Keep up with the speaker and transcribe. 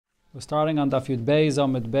We're starting on Daf Yud Beis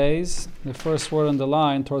Amud Beis. The first word on the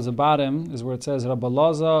line towards the bottom is where it says Rabbi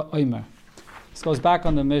Laza Omer. This goes back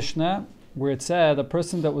on the Mishnah where it said a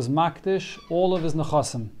person that was makdish all of his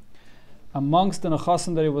nechasim. Amongst the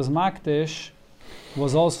nechasim that he was makdish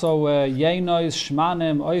was also yeinois,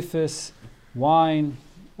 shmanim, oifis, wine,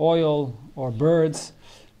 oil, or birds.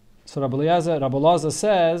 So Rabbi Laza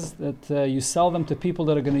says that you sell them to people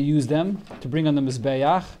that are going to use them to bring on the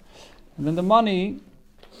mizbeach, and then the money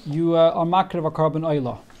you are makir of a carbon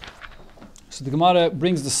oila. So the Gemara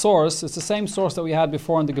brings the source. It's the same source that we had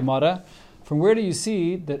before in the Gemara. From where do you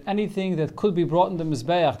see that anything that could be brought in the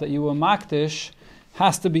mizbeach that you were makdish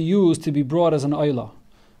has to be used to be brought as an oila?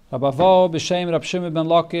 Rabbi Avo b'shem Rab Shimon ben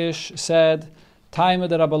Lakish said, "Time of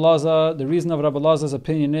Rabbi Laza." The reason of Rabbi Laza's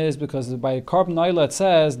opinion is because by carbon oila it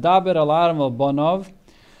says, "Daber al aram al banov,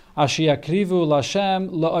 ashi yakrivu lashem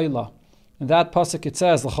la'oila." In that pasuk it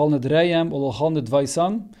says, "L'chol nedreyem or l'chol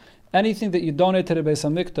nedvaisam." Anything that you donate to the Beis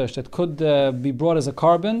Hamikdash that could be brought as a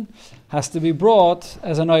carbon has to be brought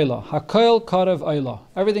as an oila. Hakoil karev oila.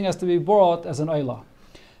 Everything has to be brought as an oila.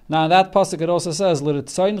 Now in that pasuk it also says,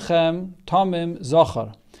 "L'ritzoinchem tamim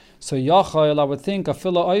zachar." So yachol, I would think, a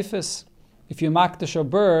fila oifis. If you makdish a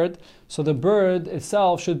bird, so the bird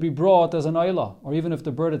itself should be brought as an oila. Or even if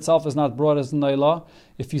the bird itself is not brought as an oila,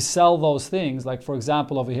 if you sell those things, like for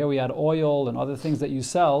example over here we had oil and other things that you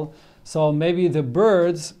sell, so maybe the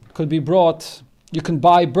birds could be brought, you can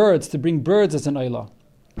buy birds to bring birds as an oila.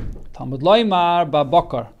 Talmud loymar ba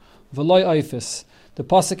bakar, v'loy oifis. The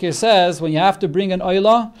pasuk here says when you have to bring an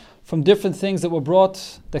oila from different things that were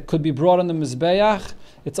brought, that could be brought on the mizbeach,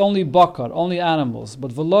 it's only bakar, only animals,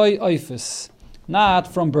 but v'loy oifis, not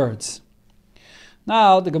from birds.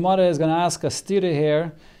 Now the Gemara is going to ask a stira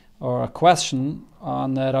here, or a question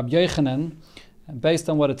on Rabbi Yochanan, based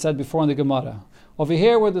on what it said before in the Gemara. Over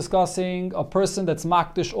here we're discussing a person that's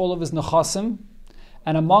makdish all of his nechasim,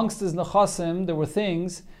 and amongst his nechasim there were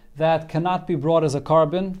things that cannot be brought as a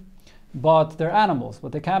carbon, but they're animals,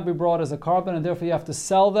 but they can't be brought as a carbon, and therefore you have to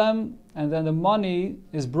sell them, and then the money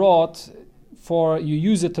is brought for, you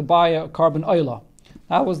use it to buy a carbon oila.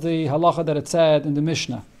 That was the halacha that it said in the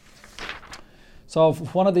Mishnah. So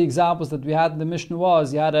one of the examples that we had in the Mishnah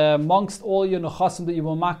was, you had amongst all your nechasim that you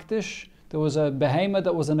were makdish, there was a behemoth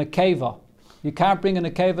that was an akeva. You can't bring an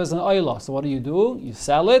akeva as an oila. So what do? You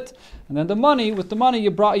sell it, and then with the money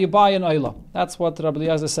you buy an oila. That's what Rabbi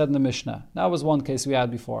Eliezer said in the Mishnah. That was one case we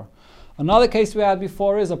had before. Another case we had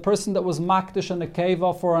before is a person that was makdish an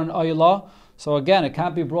akeva for an oila. So again, it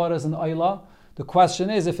can't be brought as an oila. The question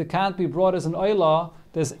is, if it can't be brought as an oila,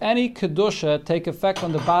 does any kedusha take effect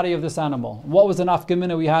on the body of this animal? What was the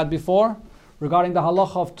nafkamina we had before? Regarding the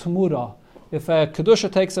halacha of tumura. If a kedusha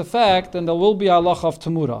takes effect, then there will be a halacha of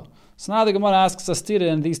tumura. So now the Gemara asks a stira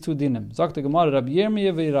in these two dinim. Zok the Gemara, Rabbi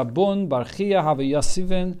Yirmiyah v'Rabbun bar Chia have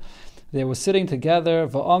Yasivin. They were sitting together,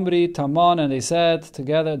 v'Omri Taman, and they said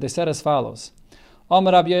as follows.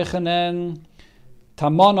 Omer Rabbi Yochanan,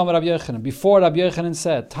 Taman Omer Rabbi Yochanan. Before Rabbi Yochanan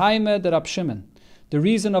said, Taime de Rab Shimon. The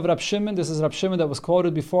reason of Rab Shimon, this is Rab Shimon that was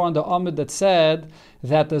quoted before on the Amud that said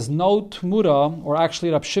that there's no tmura, or actually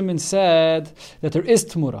Rab Shimon said that there is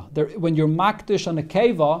tmura. When you're makdish on a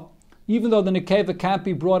keva, even though the nekeva can't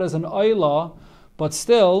be brought as an oila, but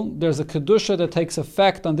still there's a kedusha that takes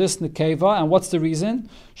effect on this nekeva. And what's the reason?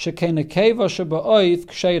 Shekei nekeva sheba'oif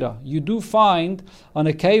ksheira. You do find a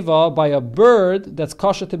nekeva by a bird that's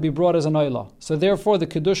kosher to be brought as an oila. So therefore the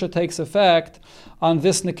kedusha takes effect on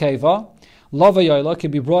this nekeva. Lava yoila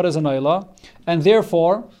can be brought as an oila, and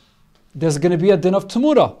therefore there's going to be a din of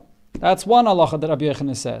temura. That's one halacha that Rabbi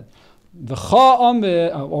Yochanan said. And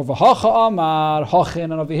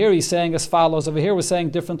over here he's saying as follows. Over here we're saying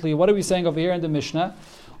differently. What are we saying over here in the Mishnah?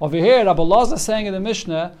 Over here Rabbi Laza is saying in the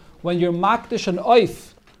Mishnah, when you're makdish an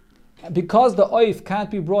oif, because the oif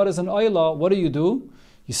can't be brought as an oila, what do?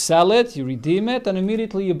 You sell it, you redeem it, and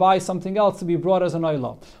immediately you buy something else to be brought as an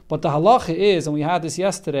oila. But the halacha is, and we had this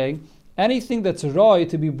yesterday, anything that's roy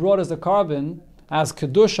to be brought as a carbon, as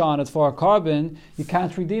kedusha on it for a carbon, you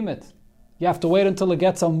can't redeem it. You have to wait until it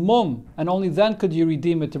gets a mum, and only then could you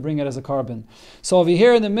redeem it to bring it as a carbon. So over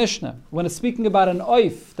here in the Mishnah, when it's speaking about an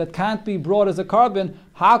oif that can't be brought as a carbon,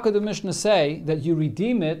 how could the Mishnah say that you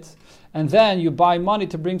redeem it, and then you buy money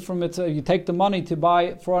to bring from it, you take the money to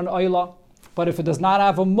buy for an oila? But if it does not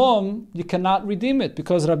have a mum, you cannot redeem it,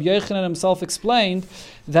 because Rabbi Yochanan himself explained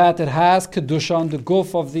that it has kedusha on the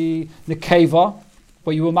guf of the nekeva,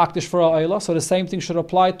 but you will makdish for a oila, so the same thing should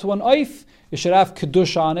apply to an oif. You should have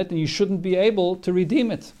kedusha on it, and you shouldn't be able to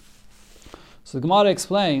redeem it. So the Gemara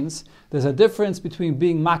explains there's a difference between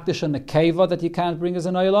being makdish on a keva that you can't bring as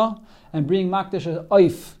an oila, and being makdish an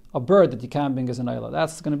oif a bird that you can't bring as an oila.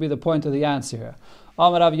 That's going to be the point of the answer here.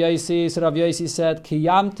 Amar Rav Yosi, so Rav Yosi said,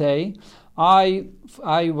 Kiyamte, I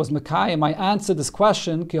was Mekayim, I answered this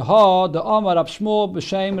question, Kiha, the Amar Rab Shmuel,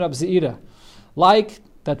 B'Shem Rab Zeira. Like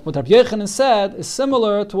that what Rab Yochanan said is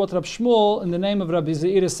similar to what Rab Shmuel in the name of Rabbi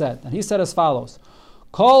Zeira said. And he said as follows,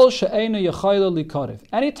 Kol she'einu yechayla likarev.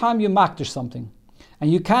 Anytime you makdish something,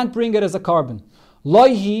 and you can't bring it as a carbon,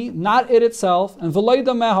 loihi, not it itself, and v'loi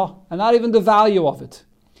dameha, and not even the value of it.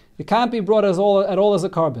 It can't be brought at all as a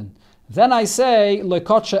carbon. Then I say,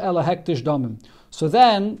 loikotcha ela hektish damim. So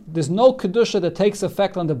then, there's no kedusha that takes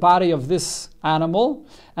effect on the body of this animal,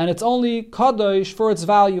 and it's only kadosh for its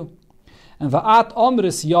value. And va'at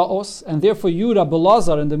omris yaos, and therefore you, Rabbi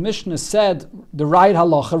Lazar, in the Mishnah said the right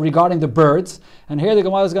halacha regarding the birds. And here the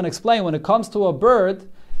Gemara is going to explain, when it comes to a bird,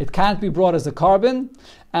 it can't be brought as a carbon,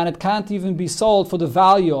 and it can't even be sold for the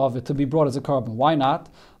value of it to be brought as a carbon. Why not?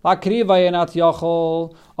 A bird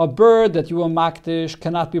that you were makdish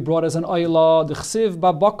cannot be brought as an oila, the chsiv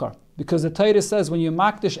babakar. Because the Torah says when you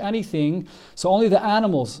makdish anything, so only the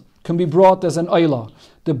animals can be brought as an oila.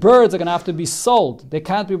 The birds are going to have to be sold. They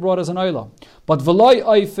can't be brought as an oila. But v'loi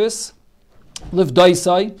oifis, liv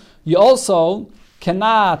daisai, you also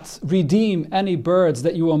cannot redeem any birds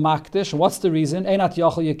that you were makdish. What's the reason? Einat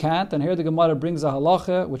yachol, you can't. And here the Gemara brings a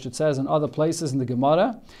halacha, which it says in other places in the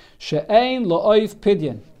Gemara, she'ein lo'oif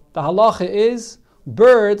pidyon. The halacha is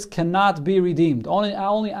birds cannot be redeemed. Only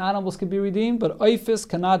animals can be redeemed, but oifis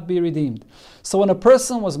cannot be redeemed. So when a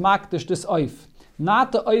person was makdish this oif,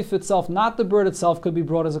 not the oif itself, not the bird itself could be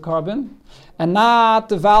brought as a carbon, and not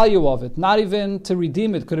the value of it, not even to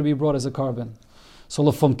redeem it could it be brought as a carbon. So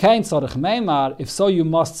lefum kain tzarich meimar, if so you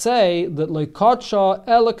must say that loikatsha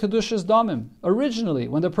ela kedushas damim. Originally,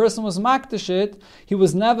 when the person was makdish it, he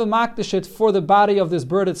was never makdish it for the body of this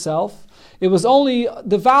bird itself. It was only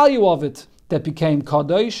the value of it that became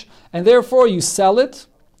kadosh, and therefore you sell it,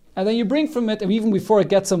 and then you bring from it, and even before it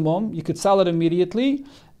gets a mum, you could sell it immediately,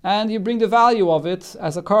 and you bring the value of it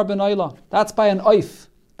as a carbon oila. That's by an oif.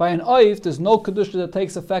 By an oif, there's no kedusha that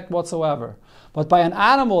takes effect whatsoever. But by an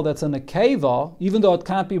animal that's an akeva, even though it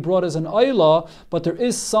can't be brought as an oila, but there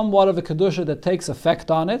is somewhat of a kedusha that takes effect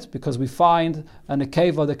on it, because we find an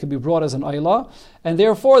akeva that can be brought as an oila, and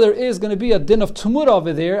therefore there is going to be a din of tumur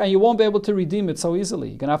over there, and you won't be able to redeem it so easily.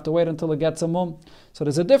 You're going to have to wait until it gets a mum. So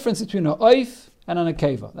there's a difference between an oif and an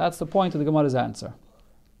akeva. That's the point of the Gemara's answer.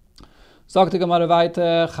 Sagt die Gemara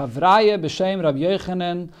weiter, Chavraye b'shem Rab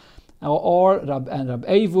Yochanan, or Rab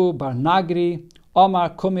Evu bar Nagri,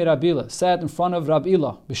 Omar Kumi Rabila, said in front of Rab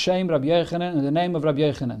Ila, b'shem Rab Yochanan, in the name of Rab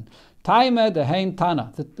Yochanan. Taime dehein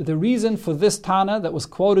Tana. The reason for this Tana that was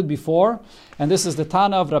quoted before, and this is the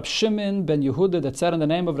Tana of Rab Shimon ben Yehuda that said in the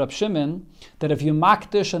name of Rab Shimon, that if you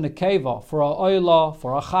makdish an akeva for a oila,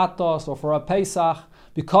 for a chatos, or for a pesach,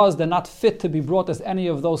 because they're not fit to be brought as any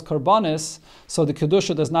of those karbanis, so the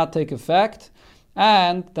kedusha does not take effect,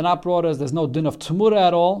 and they're not brought as there's no din of tumura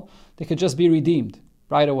at all, they could just be redeemed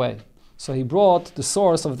right away. So he brought the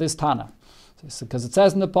source of this Tana. Because it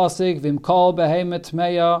says in the pasuk, Vim kol behemet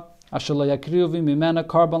meya, asher lo yakrivu mimena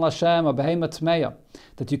karban Hashem, a behemet meya,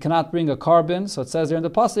 that you cannot bring a carbon. So it says there in the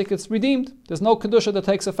pasuk, it's redeemed. There's no kedusha that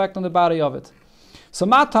takes effect on the body of it. So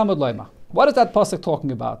ma tamud loima. What is that pasuk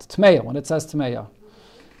talking about? Tmeya, when it says tmeya.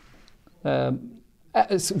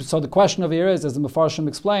 So the question over here is, as the Mefarshim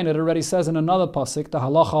explained, it already says in another pasuk, the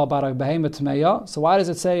halacha about a behemet tmeya. So why does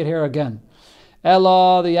it say it here again?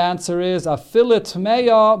 Ella, the answer is afilit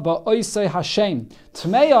tmeya ba'oisei Hashem.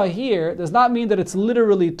 Tmeya here does not mean that it's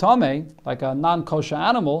literally tame, like a non-kosher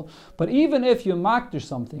animal, but even if you makdish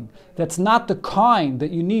something that's not the kind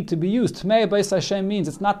that you need to be used, tmeya ba'oisei Hashem means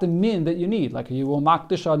it's not the min that you need, like you will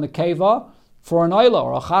makdish on the keva for an oila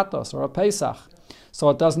or a chatos or a pesach. So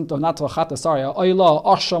it doesn't, or not to a chatas, sorry, a oila,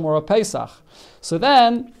 asham, or a pesach. So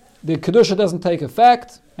then the kedusha doesn't take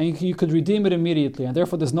effect, and you could redeem it immediately, and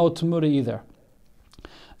therefore there's no tumura either.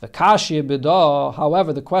 The kashi b'da,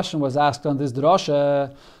 however, the question was asked on this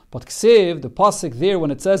drasha, but ksiv, the pasuk there, when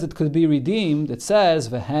it says it could be redeemed, it says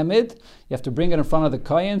v'hemid, you have to bring it in front of the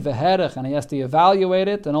kohen, v'herech, and he has to evaluate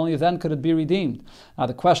it, and only then could it be redeemed. Now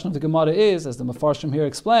the question of the Gemara is, as the Mefarshim here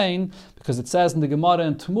explain, because it says in the Gemara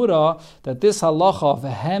in Tumura that this halacha,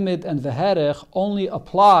 v'hemid and v'herech, only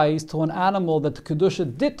applies to an animal that the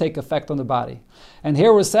kedusha did take effect on the body. And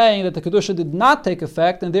here we're saying that the kedusha did not take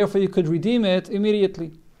effect, and therefore you could redeem it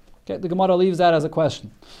immediately. Okay, the Gemara leaves that as a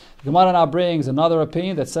question. The Gemara now brings another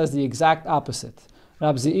opinion that says the exact opposite.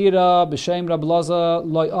 Rab Zeira b'shem Rab Loza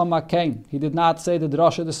loy amakein. He did not say the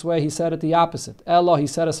drasha this way. He said it the opposite. Elo, he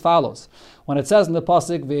said as follows: when it says in the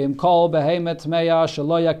pasuk v'im kol behemet meya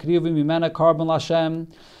shelo yakrivu mimena karban lashem.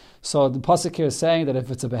 So the pasuk here is saying that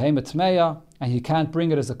if it's a behemoth tmeya and you can't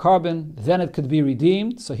bring it as a carbon, then it could be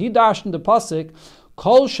redeemed. So he dashed in the pasuk,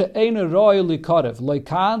 Kol she'eina roy likarev,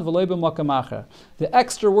 loikan v'loi b'makam acher. The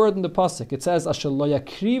extra word in the pasuk, it says, Asher lo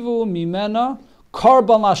yakrivu mimena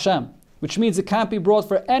karban Hashem, which means it can't be brought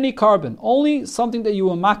for any carbon. Only something that you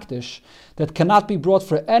were makdish that cannot be brought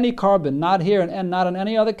for any carbon, not here and not in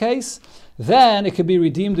any other case, then it could be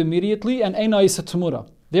redeemed immediately and eina isa tamura.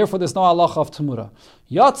 Therefore, there's no halacha of tamura.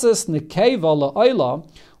 Yatzis nekeva la'oila,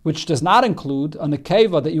 which does not include a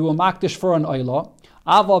nekeva that you were makdish for an oila,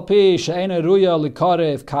 aval pi she'ena ruya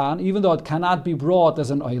likarev kan, even though it cannot be brought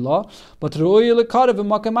as an oila, but ruya likarev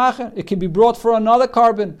v'makam acher, it can be brought for another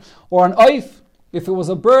carbon, or an oif. If it was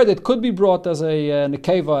a bird, it could be brought as a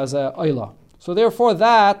nekeva, as a oila. So therefore,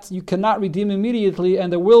 that you cannot redeem immediately,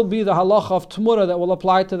 and there will be the halacha of tamura that will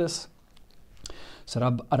apply to this. So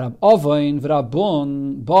Rab Ovain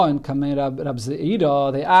v'Rabun Boin Kamen Rab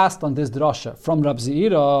Zeira, they asked on this drasha from Rab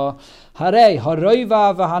Zeira, Harei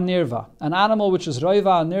haroiva v'hanirva, an animal which is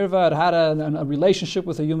roiva and nirva, it had a relationship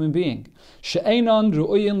with a human being. She'einon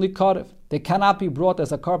ru'uyin likarev, they cannot be brought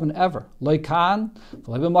as a carbon ever. Loikan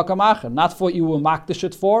v'loi b'makam acher, not for what you will makdish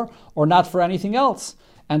it for, or not for anything else.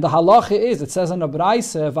 And the halacha is, it says in the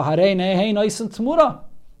Braise, v'harei nehein oisen t'mura.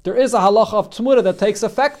 There is a halacha of tamura that takes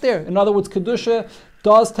effect there. In other words, kedusha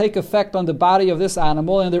does take effect on the body of this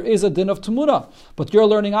animal, and there is a din of tamura. But you're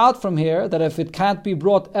learning out from here that if it can't be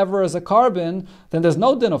brought ever as a carbon, then there's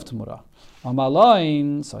no din of tamura.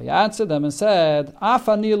 Amalain, so he answered them and said,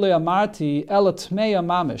 Afani le'amarti ela tmeya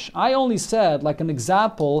mamish. I only said, like an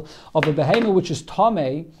example of a behemoth which is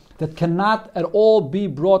tamei, that cannot at all be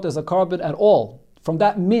brought as a carbon at all. From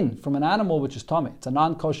that min, from an animal which is tamei. It's a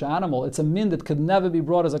non-kosher animal. It's a min that could never be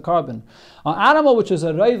brought as a carbon. An animal which is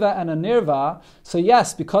a reiva and a nirva, so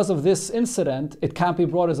yes, because of this incident, it can't be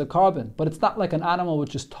brought as a carbon. But it's not like an animal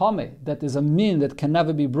which is tamei, that is a min that can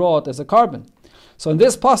never be brought as a carbon. So in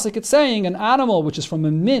this pasuk it's saying an animal which is from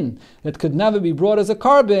a min that could never be brought as a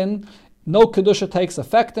carbon, no kedusha takes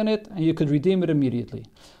effect in it, and you could redeem it immediately.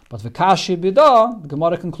 But v'kashi bida, the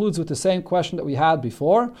Gemara concludes with the same question that we had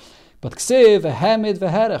before. But ksiv v'hemid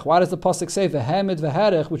v'herech. Why does the pasuk say v'hemid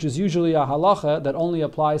v'herech, which is usually a halacha that only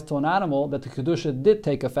applies to an animal, that the kedusha did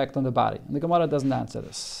take effect on the body? And the Gemara doesn't answer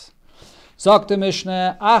this. Zok the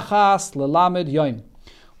Mishnah achas lelamed yoim.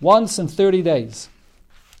 Once in 30 days.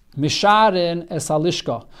 Misharin es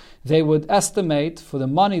halishka. They would estimate for the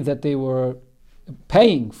money that they were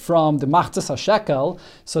paying from the machzas hashekel,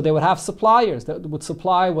 so they would have suppliers that would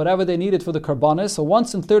supply whatever they needed for the karbanis. So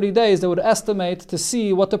once in 30 days, they would estimate to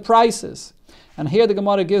see what the price is. And here the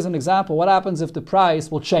Gemara gives an example. What happens if the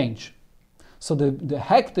price will change? So the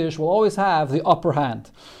hektish will always have the upper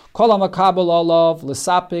hand. Kol hamakabel olav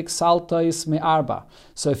l'sapik saltais me'arba.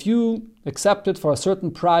 So if you accept it for a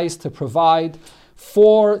certain price to provide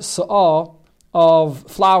 4 sa'ah of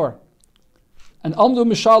flour, and amdu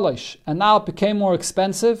mishalish, and now it became more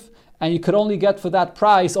expensive, and you could only get for that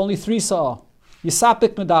price only 3 sa'ah.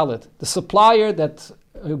 Yisapik medalit, the supplier that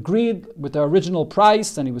agreed with the original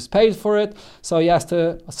price, and he was paid for it, so he has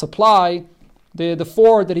to supply the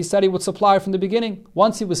 4 that he said he would supply from the beginning.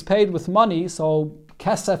 Once he was paid with money, so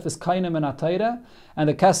kesef is kainim and atayra, and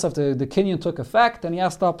the kesef, the kinyan took effect, and he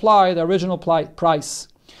has to apply the original price.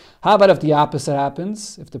 How about if the opposite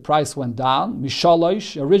happens? If the price went down,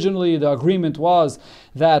 mishalosh, originally the agreement was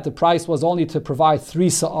that the price was only to provide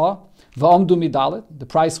 3 sa'ah, v'amdu midalit, the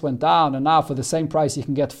price went down, and now for the same price you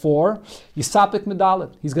can get 4, yisapik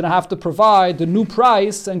midalit, he's going to have to provide the new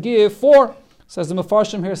price and give 4. Says the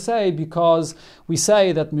Mefarshim here say, because we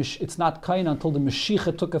say that it's not kain until the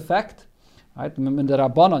Mashiach took effect. Right? In the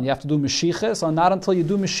Rabbanon, you have to do Mashiach, so not until you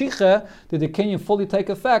do Mashiach did the kinyan fully take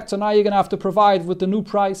effect, so now you're going to have to provide with the new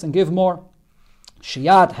price and give more.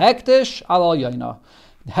 Shiyat hektish alal yaina.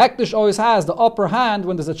 Hektish always has the upper hand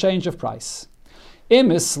when there's a change of price.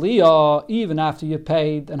 Imisliya, even after you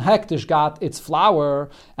paid, and hektish got its flour,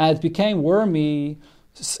 and it became wormy,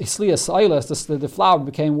 Hisliya Silas, the flour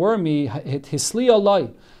became wormy, Hisliya Lai.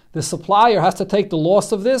 The supplier has to take the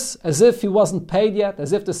loss of this as if he wasn't paid yet,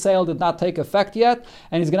 as if the sale did not take effect yet,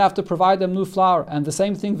 and he's going to have to provide them new flour. And the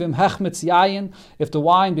same thing, Vim Hechmitz Yayin, if the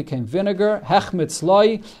wine became vinegar, Hechmitz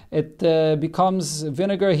Loi, it becomes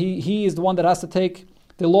vinegar, he is the one that has to take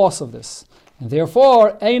the loss of this. And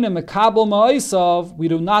therefore, Eine Mekabel Ma'isav, we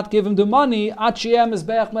do not give him the money, Achiem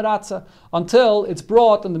Mizbeach Meratza, until it's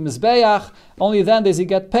brought in the Mizbeach. Only then does he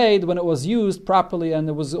get paid when it was used properly and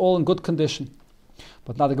it was all in good condition.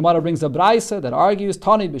 But now the Gemara brings a Braisa that argues,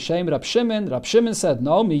 Tani b'shem Rab Shimon. Rab Shimon said,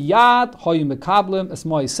 no, miyad hoyu mekablim es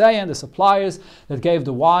moiseyan, the suppliers that gave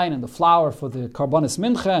the wine and the flour for the karbanis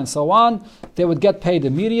mincha and so on, they would get paid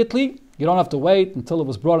immediately. You don't have to wait until it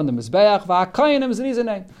was brought in the Mizbeach. V'ha'kayanim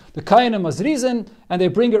zrizin. The kayanim mazrizin, and they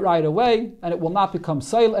bring it right away, and it will not become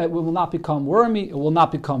it will not become wormy, it will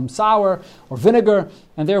not become sour or vinegar,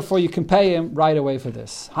 and therefore you can pay him right away for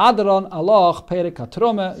this. Hadron aloch perik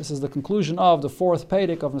hatrome. This is the conclusion of the fourth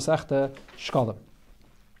perik of Masechta Shkalim.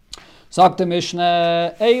 Sagt the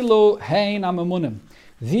Mishnah, Elu hein amamunim.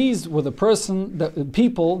 These were the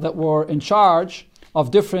people that were in charge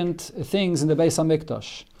of different things in the Beis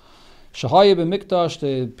HaMikdash. Shahaya b'mikdash,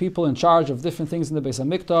 the people in charge of different things in the Beis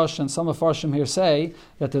HaMikdash, and some of Farshim here say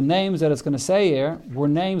that the names that it's going to say here were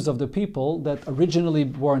names of the people that originally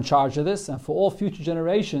were in charge of this, and for all future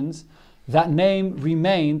generations, that name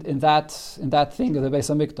remained in that thing of the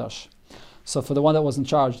Beis HaMikdash. So for the one that was in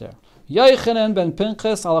charge there. Yochanan ben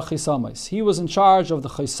Pinchas ala chisamais. He was in charge of the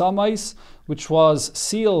chisamais, which was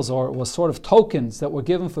seals or was sort of tokens that were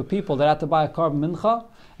given for people that had to buy a karban mincha,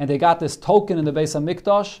 and they got this token in the Beis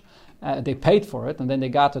HaMikdash. They paid for it, and then they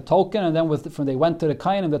got the token, and then they went to the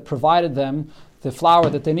kainim that provided them the flour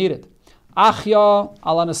that they needed. Achya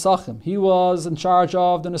ala nesachim. He was in charge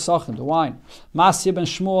of the nesachim, the wine. Masya ben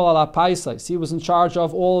Shmuel ala paisais. He was in charge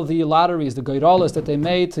of all the lotteries, the geirolas that they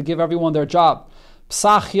made to give everyone their job.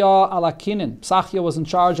 Psachya ala kinin. Psachya was in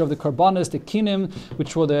charge of the karbanis, the kinim,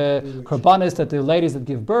 which were the karbanis that the ladies that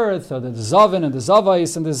give birth, or the zavin and the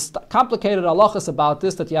zavais, and there's complicated halachas about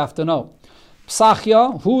this that you have to know.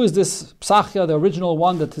 Psachya, who is this Psachya, the original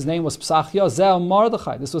one that his name was Psachya? Zeh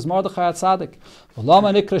Mordechai. This was Mordechai at Tzaddik.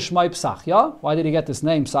 Why did he get this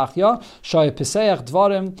name, Psachya?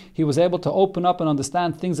 He was able to open up and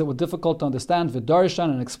understand things that were difficult to understand, v'darshan,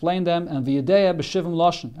 and explain them, and v'yedea b'shivim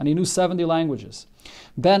lashon, and he knew 70 languages.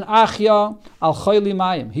 Ben Achya al Chayli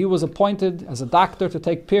Mayim. He was appointed as a doctor to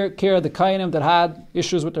take care of the kainim that had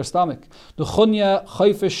issues with their stomach. Nechunya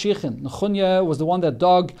Chayfesh Shichin. Nechunya was the one that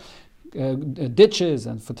dug ditches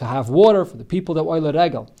and to have water for the people that oil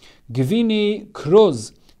regel. Gvini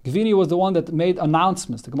Kruz. Gvini was the one that made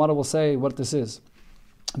announcements. The Gemara will say what this is.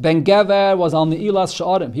 Ben Gever was al Ne'ilas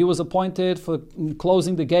Sha'arim. He was appointed for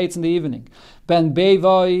closing the gates in the evening. Ben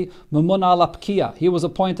Bevoi Memuna Lapkia. He was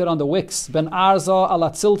appointed on the wicks. Ben Arza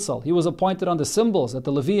ala Tziltzal. He was appointed on the cymbals that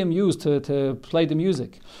the Levium used to play the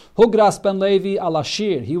music. Hugras ben Levi ala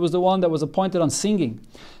Shir. He was the one that was appointed on singing.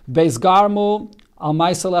 Beis Garmu al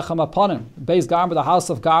Maisa Lechem Aponim. Beis Garmu, the house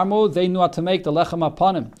of Garmu, they knew how to make the Lechem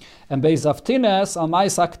Aponim. And Beis Aftines al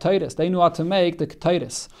Maisa Ketores. They knew how to make the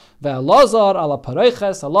Ketores. Ve'alazar ala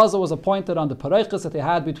Pareiches. Alazar was appointed on the Pareiches that they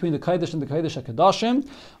had between the Kodesh and the Kodesh HaKadoshim.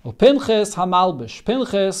 Pinchas Hamalbish.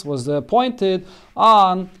 Pinchas was appointed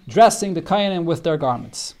on dressing the Kohanim with their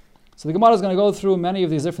garments. So the Gemara is going to go through many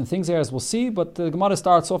of these different things here as we'll see, but the Gemara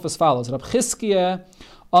starts off as follows. Rab Chizkiah,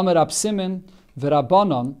 Amar Rab Simon,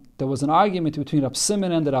 V'Rabbanon. There was an argument between Rab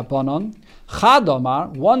Simon and the Rabbanon. Chad Amar,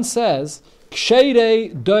 one says,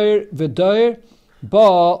 Ksheirei doir v'doir ba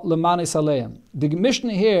lemanis aleim. The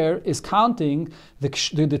Mishnah here is counting the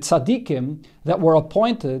tzaddikim that were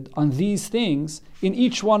appointed on these things in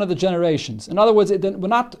each one of the generations. In other words, we're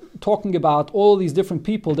not talking about all these different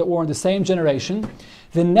people that were in the same generation.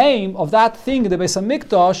 The name of that thing, the Beis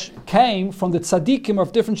HaMikdash, came from the tzaddikim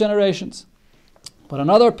of different generations. But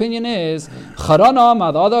another opinion is,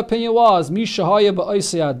 Charanam, the other opinion was, Mishahaya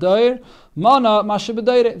ba'oisei adoir, Mana mashe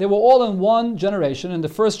b'doire. They were all in one generation, in the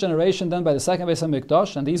first generation, then by the second Beis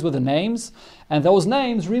HaMikdash, and these were the names, and those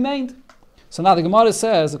names remained. So now the Gemara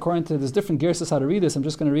says, according to there's different girsas how to read this, I'm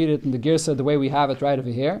just going to read it in the girsa the way we have it right over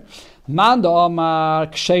here. Man da amar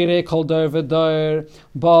ksheire kol doir v'doir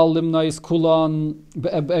bal limnois kulon.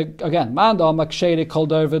 Again, man da amar ksheire kol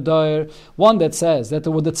doir v'doir. One that says that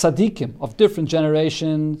there were the tzaddikim of different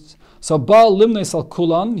generations. So bal limnois al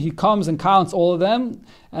kulon, he comes and counts all of them,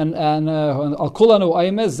 and al kulon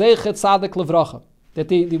u'aimez zeichet tzaddik levracha. That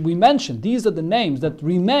we mentioned, these are the names that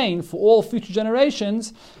remain for all future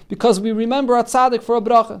generations because we remember a tzaddik for a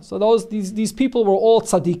bracha. So these people were all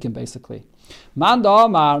tzaddikim basically. Man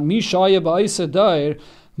da'amar mishaya ba'isa doir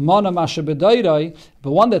mana masha b'doiroi.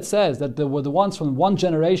 But one that says that they were the ones from one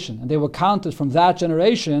generation and they were counted from that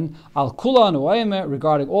generation, al kulan u'ayme,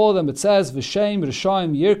 regarding all of them, it says v'shem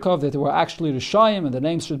rishayim yirkov, that they were actually rishayim and the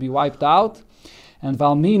names should be wiped out. And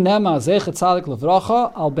Valmi Nema Zechet Tzadik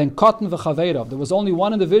Levracha al Ben Katan v'Chaveirav. There was only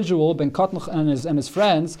one individual, Ben Katan and his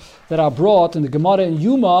friends, that are brought in the Gemara in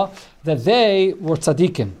Yuma that they were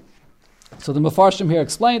tzaddikim. So the Mefarshim here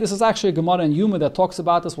explained, this is actually a Gemara in Yuma that talks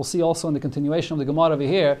about this. We'll see also in the continuation of the Gemara over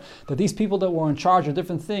here, that these people that were in charge of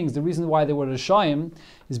different things, the reason why they were Rishayim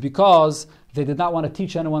is because they did not want to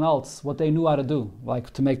teach anyone else what they knew how to do,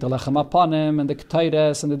 like to make the Lechem Apanim and the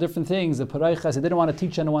Ketayres and the different things, the Parayches. They didn't want to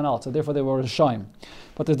teach anyone else, so therefore they were Rishayim.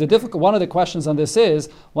 But one of the questions on this is,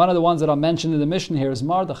 one of the ones that are mentioned in the Mishnah here is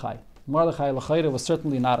Mardechai. Mardechai L'chayre was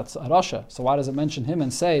certainly not a Rasha, so why does it mention him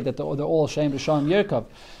and say that they're all ashamed of Shalom Yerkov?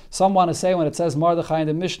 Some want to say when it says Mardechai in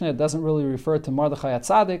the Mishnah, it doesn't really refer to Mardechai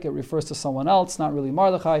HaTzadik, it refers to someone else, not really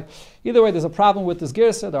Mardechai. Either way, there's a problem with this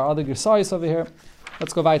Girsa. There are other Girsayis over here.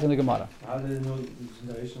 Let's go back to the Gemara. How did they know the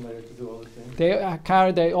generation later to do all the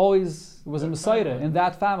things? They always was a Messiah in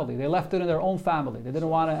that family. They left it in their own family. They didn't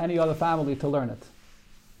want any other family to learn it.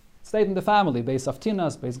 Stayed in the family, Beis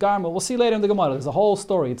Aftinas, Beis Garma. We'll see later in the Gemara. There's a whole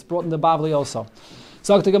story. It's brought in the Bavli also.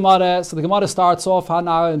 So the Gemara starts off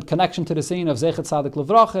now in connection to the scene of Zechet Tzadik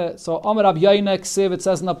Levrache. So Omer Rab Yoina Ksiv, it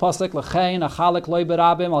says in the pasuk, L'chein achalek loy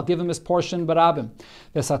berabim, I'll give him his portion berabim.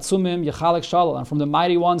 V'satzumim yechalek shalal, and from the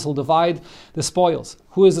mighty ones he'll divide the spoils.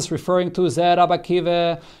 Who is this referring to? Zeh Rabbi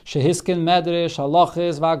Akiva, Shehiskin Medrash,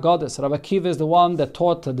 Halachis v'Agadis. Rabbi Akiva is the one that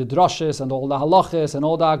taught the drushes and all the halachis and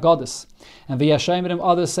all the agadis. And v'yashemrim,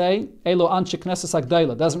 others say, Elo Anshe Knesses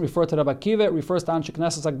Agdela. Doesn't refer to Rabbi Akiva, it refers to Anshe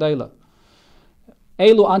Knesses Agdela.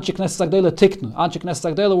 Elu Anshe Knesses Agdela Tiknu. Anshe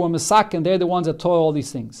Knesses Agdela were Mesak, and they're the ones that taught all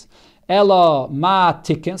these things. Ela Ma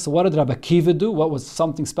Tikin. So what did Rabbi Akiva do? What was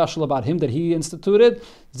something special about him that he instituted?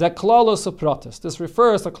 Zeklalos Pratis. This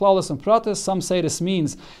refers to Klalos and Pratis. Some say this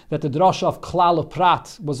means that the drasha of Klal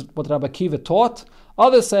Prat was what Rabbi Akiva taught.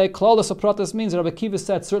 Others say Klalos Pratis means Rabbi Akiva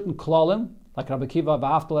said certain klalim, like Rabbi Akiva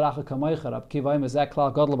V'aftal Racha Kamaycha, Rabbi Akiva Imezek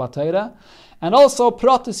Klal Gadol B'Teira. And also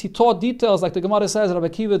Pratis, he taught details, like the Gemara says, Rabbi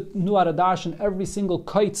Akiva knew how to darshan every single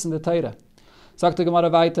kites in the Torah. Sagt the Gemara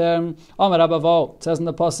weiter, Amar Rabbi Vo, it says in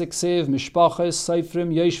the pasuk Siv, Mishpachas,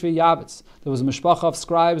 Seifrim, Yeshvi, Yavitz. There was a mishpacha of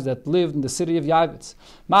scribes that lived in the city of Yavitz.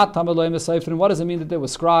 Mat Hamalohim Seifrim, what does it mean that there were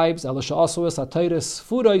scribes? Elisha Asuas, Ateiris,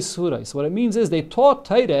 Furais, Furais. What it means is they taught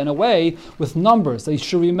Torah in a way with numbers, they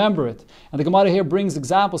should remember it. And the Gemara here brings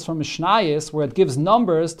examples from Mishnayos where it gives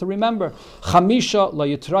numbers to remember. Chamisha, La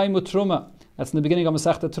Yitraimu Truma. That's in the beginning of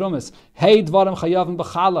Masechta Trumas. Hey dvarim chayavim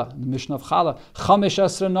b'chala, the Mishnah of Chala. Chamesh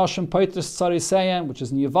esra noshim poitris tzariseyan, which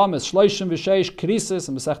is in Yevamis. Shloishim v'sheish krisis,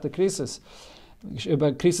 in Masechta Krisis.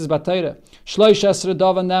 Krisis b'teira. Shloish esra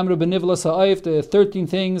davan namru b'nivlas ha'oif, the 13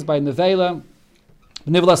 things by Nevela.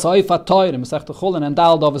 B'nivlas ha'oif ha'toir, in Masechta Chulin, and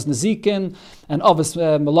dal davas nezikin, and avas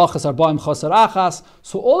melachas arbaim chasar achas.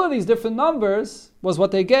 So all of these different numbers was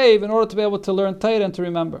what they gave in order to be able to learn Torah and to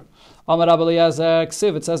remember. Amar Rabbi Eliezer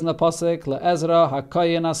Ksiv, it says in the pasuk, LeEzra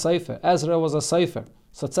HaKayin HaSeifer. Ezra was a Seifer.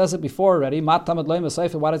 So it says it before already. Matamad Loim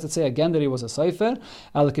HaSeifer. Why does it say again that he was a Seifer?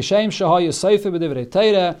 Al Kishem Shahayu Seifer b'divrei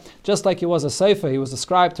Torah. Just like he was a Seifer, he was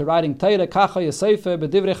ascribed to writing Torah. Kachayu Seifer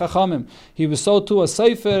b'divrei Chachamim. He was so too a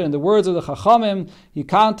Seifer in the words of the Chachamim. He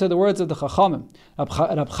counted the words of the Chachamim. Rab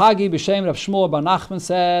Chagi b'Shem Rab Shmuel bar Nachman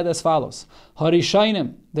said as follows: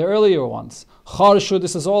 Harishainim, the earlier ones. Charshu,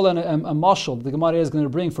 this is all a mashal the Gemara is going to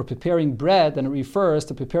bring for preparing bread, and it refers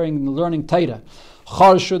to preparing and learning Torah.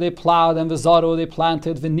 Charshu, they plowed, and Vizaru, they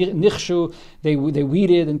planted, V'nichshu, they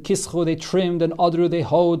weeded, and Kischu, they trimmed, and Adru, they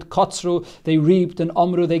hoed, Katzru, they reaped, and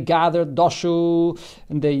Amru, they gathered, Dashu,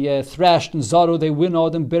 and they threshed, and Zaru, they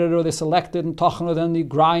winnowed, and Biru, they selected, and Tachnu, then they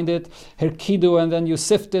grind it, Herkidu, and then you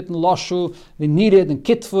sift it, and Lashu, they kneaded, and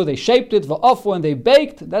Kitfu, they shaped it, Va'afu, and they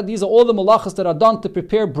baked. These are all the malachas that are done to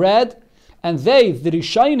prepare bread. And they, the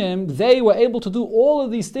Rishayim, they were able to do all of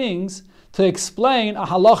these things to explain a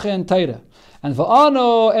halacha and Torah. And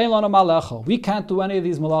va'ano ein lanu malacha. We can't do any of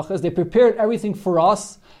these malachas. They prepared everything for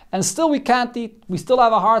us, and still we can't eat. We still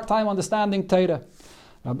have a hard time understanding Torah.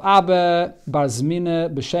 Rab Abba bar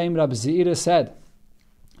Zmina b'shem Rab Zeira said,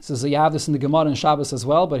 so you have this in the Gemara and Shabbos as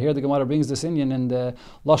well, but here the Gemara brings this in the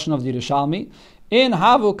Lashon of the Yerushalmi. In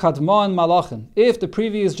Havu Kadmon Malachim, if the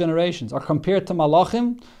previous generations are compared to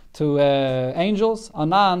Malachim, to angels,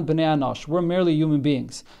 Anan b'nei Anosh, we're merely human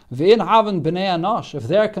beings. V'in haven b'nei Anosh, if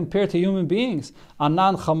they're compared to human beings,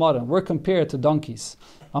 Anan chamarim, we're compared to donkeys.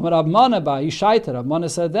 Amar Abmana ba Yishaita, Abmana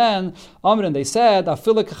said then, Amrin, they said,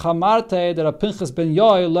 Afilik chamarte de Rab Pinchas ben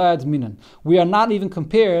Yair lad minan. We are not even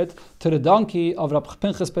compared to the donkey of Rab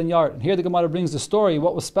Pinchas ben Yair. And here the Gemara brings the story,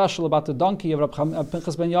 what was special about the donkey of Rab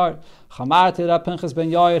Pinchas ben Yair. Chamarte Rab Pinchas ben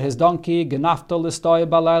Yair, his donkey, genafto listoy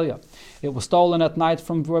balalia. It was stolen at night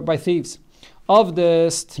by thieves. Of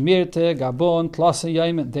this, Tmirte, Gabon, Tlasa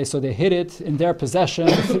Yemen, so they hid it in their possession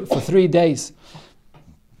for 3 days.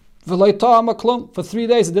 For 3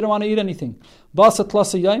 days, they didn't want to eat anything.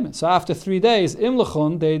 So after 3 days,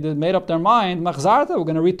 imlechun, they made up their mind, machzarta, we're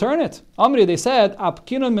going to return it. Amri, they said,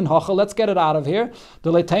 apkinun min hachal, let's get it out of here.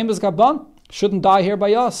 The leitem is gaban, shouldn't die here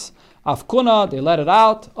by us. Afkuna, they let it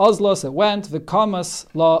out. Ozlos, it went. V'kamas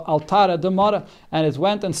la altara demara, and it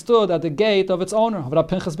went and stood at the gate of its owner, of Rab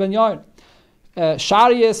Pinchas ben Yair.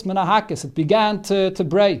 Sharius menahakis, it began to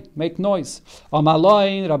bray, make noise.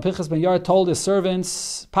 Amaloin, Rab Pinchas ben Yair told his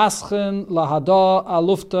servants, Paschen lahada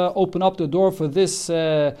alufta, open up the door for this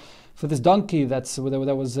donkey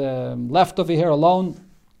that was left over here alone.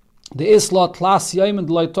 The isla tlas yayim and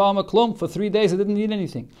loitama klum, for 3 days it didn't need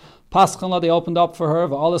anything. Paschanla, they opened up for her.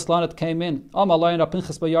 All this land came in. Amalayin Rab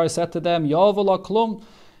Pinchas ben Yair said to them, Yavala klum,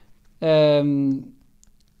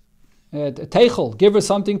 teichel, give her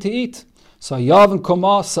something to eat. So Yav and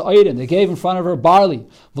Koma Sa'idin, they gave in front of her barley.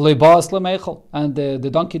 And the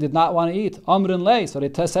donkey did not want to eat. Amrin lay, so they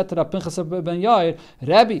said to Rab Pinchas ben Yair,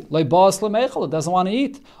 Rebbe, it doesn't want to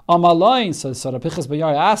eat. Amalayin, so Rab Pinchas ben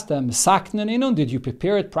Yair asked them, did you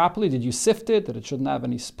prepare it properly? Did you sift it? That it shouldn't have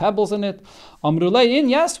any pebbles in it? Amrulayin,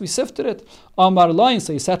 yes, we sifted it. Amarlayin,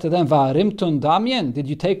 so he said to them, Va'arimtun damien, did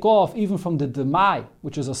you take off even from the demai,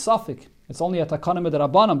 which is a suffix? It's only a takanim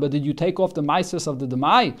d'Rabbanan, but did you take off the meises of the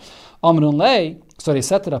demai? Amrun lei, so they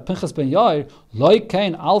said to Rab Pinchas ben Yair, Loi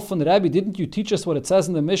kein alfan Rebbe, didn't you teach us what it says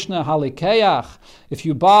in the Mishnah, Halikeach, if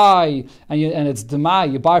you buy, and it's demai,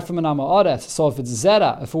 you buy from an amaoret, so if it's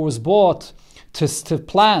zera, if it was bought to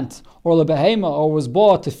plant, or lebehema, or was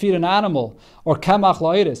bought to feed an animal, or kamach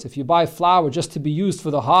la'iris, if you buy flour just to be used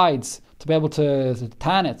for the hides, to be able to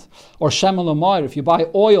tan it, or shemen l'moir, if you buy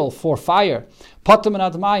oil for fire, patam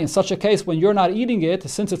and admai, in such a case when you're not eating it,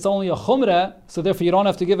 since it's only a chumrah, so therefore you don't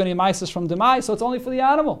have to give any meises from demai, so it's only for the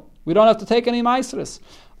animal. We don't have to take any meises.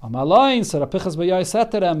 Amalayin, so Rab Pinchas ben Yair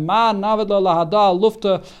said to them, Ma navid lo lahada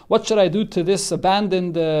lufta, what should I do to this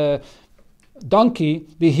abandoned donkey?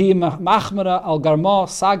 Bihi machmera al garma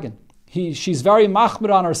sagin. She's very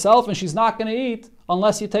machmera on herself, and she's not going to eat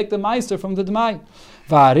unless you take the meiser from the demai.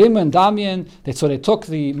 Va'arim and Damien, so they took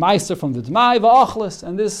the meiser from the demai, va'achlis,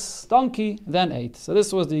 and this donkey then ate. So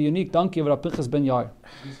this was the unique donkey of Rab Pinchas ben Yair.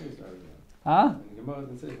 Huh?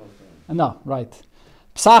 No, right.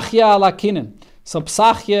 Psachya ala kinin. So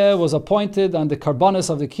Psachya was appointed on the karbonis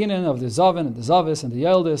of the kinin, of the Zavin and the Zavis and the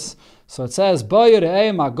Yeldis. So it says, see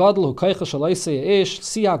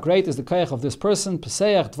how great is the koyach of this person.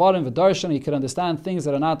 Peseach, dvarim, v'darshan. He could understand things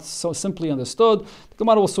that are not so simply understood. The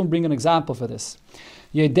Gemara will soon bring an example for this.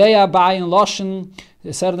 Yedeya ba'ayin loshen,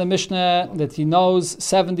 it said in the Mishnah that he knows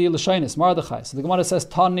 70 Lashonis, Mordechai. So the Gemara says,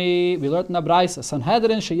 Tani, we learned in the Braisa,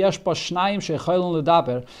 Sanhedrin sheyesh ba shnayim shecholun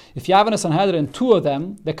ledaber. If you have in a Sanhedrin 2 of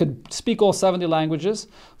them that could speak all 70 languages,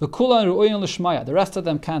 the kula and ru'uyin l'shmaya. The rest of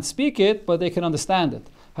them can't speak it, but they can understand it.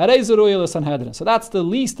 So that's the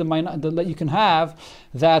least that you can have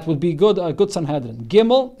that would be good, a good Sanhedrin.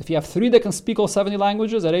 Gimel, if you have 3 that can speak all 70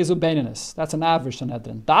 languages, Harezu Beininus. That's an average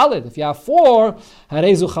Sanhedrin. Dalit, if you have 4,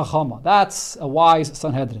 Harezu Chachama. That's a wise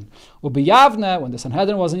Sanhedrin. Ubi Yavne, when the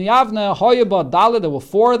Sanhedrin was in Yavne, Hoyaba Dalit, there were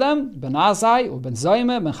 4 of them, Ben Azai, Ben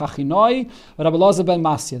Zayme, Ben Chachinoi, Rabbi Loza Ben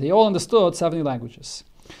Masya. They all understood 70 languages.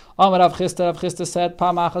 Rav Chisda said,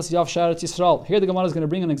 Pamachas Yav Sharet Yisrael. Here the Gemara is going to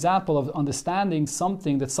bring an example of understanding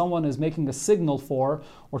something that someone is making a signal for,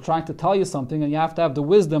 or trying to tell you something, and you have to have the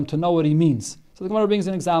wisdom to know what he means. So the Gemara brings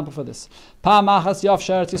an example for this. Pamachas Yav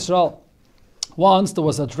Sharet Yisrael. Once there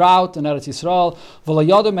was a drought in Eretz Yisrael.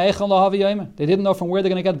 They didn't know from where they're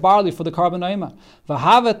going to get barley for the carbon oima.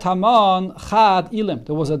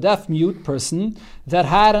 There was a deaf mute person that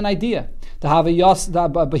had an idea.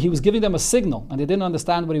 But he was giving them a signal, and they didn't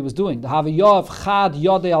understand what he was doing. So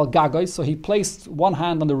he placed one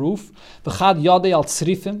hand on the roof,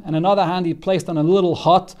 and another hand he placed on a little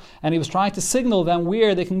hut, and he was trying to signal them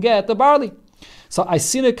where they can get the barley. So I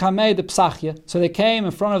seen it kamei the psachya. So they came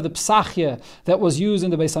in front of the psachya that was used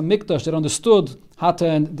in the Beis Hamikdash, that understood how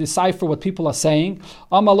to decipher what people are saying.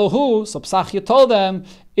 Amalahu, so psachya told them,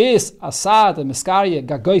 is Asad and Miskarya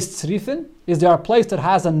Gagois Tzrifin? Is there a place that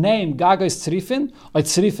has a name, Gagois Tzrifin, or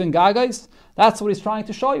Tzrifin Gagois? That's what he's trying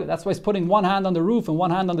to show you. That's why he's putting one hand on the roof and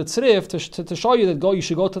one hand on the tzrif to show you that you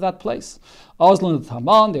should go to that place. Ozlan and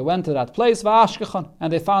Haman, they went to that place, Va'ashkechan,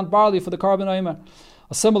 and they found barley for the carbon oimer.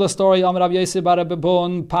 A similar story, Amar Rav Yosef bar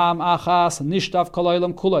Bebun, Pam Achas, Nishtav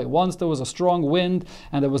Koloilam Kuloi. Once there was a strong wind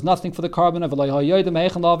and there was nothing for the carbon, they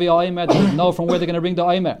didn't know from where they're going to bring the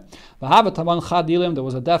oimer. There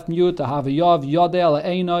was a deaf mute,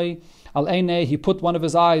 he put one of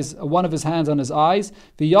his hands on his eyes,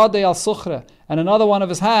 and another one of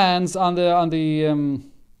his hands on the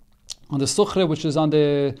sukhre, which is on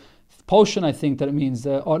the potion, I think that it means,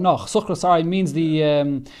 suchra, means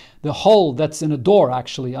the hole that's in a door,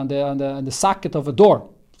 actually, on the socket of a door.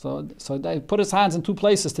 So they put his hands in two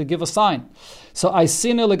places to give a sign. So I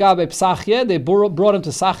seen legabe psachye, they brought him to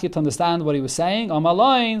Sachye to understand what he was saying.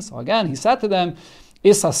 So again, he said to them,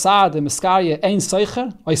 Is hasar the miskarye ein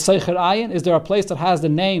seicher, or seicher ayin? Is there a place that has the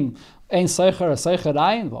name ein seicher or seicher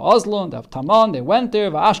ayin? V'ozlun, the Taman, they went there,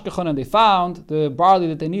 v'ashkechon, and they found the barley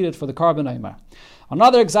that they needed for the carbon aimer.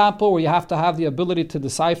 Another example where you have to have the ability to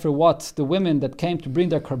decipher what the women that came to bring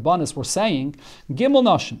their karbanis were saying. Gimel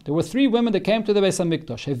Nashim. There were 3 women that came to the Beis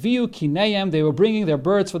HaMikdash. Heviu kineyem. They were bringing their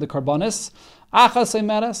birds for the karbanis. Achas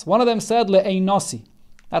emeres. One of them said le'einasi.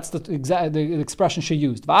 That's the expression she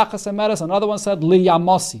used. V'achas emeres. Another one said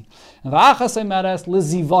le'yamosi. And v'achas emeres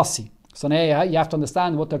le'zivasi. So now you have to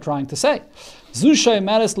understand what they're trying to say. Zushay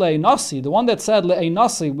meres le'einasi, the one that said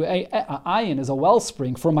le'einasi, ayin is a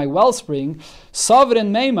wellspring, for my wellspring,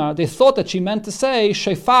 sovereign meimar, they thought that she meant to say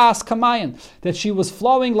shefas kamayin, that she was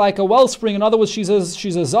flowing like a wellspring. In other words, she's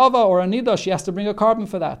a zava or a nida, she has to bring a carbon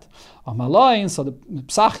for that. Amalayin, so the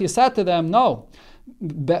Psachya said to them, no,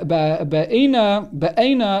 be'ena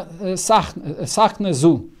sachne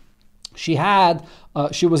zu. She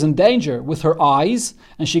was in danger with her eyes,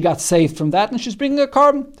 and she got saved from that, and she's bringing a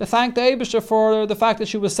carbon to thank the Eibusher for the fact that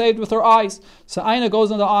she was saved with her eyes. So Aina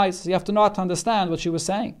goes on the eyes, so you have to know how to understand what she was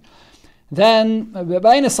saying. Then,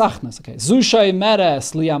 Zushay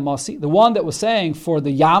Meres Liyamasi, the one that was saying for the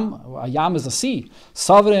Yam, a Yam is a sea,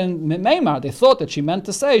 sovereign Meimar, they thought that she meant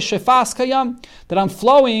to say, Shefas Kayam, that I'm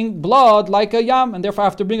flowing blood like a Yam, and therefore I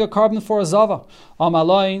have to bring a carbon for a Zava.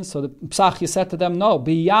 Amaloin, so the Psachya said to them, no,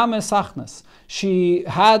 Biyam Esachnas. She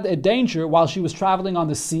had a danger while she was traveling on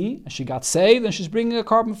the sea, and she got saved, and she's bringing a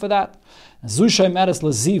carbon for that. Zushay Meres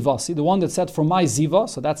Leziva, see the one that said for my Ziva,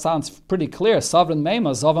 so that sounds pretty clear. Sovereign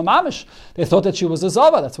Meima, Zava Mamish. They thought that she was a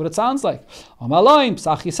Zava, that's what it sounds like. Amaloim,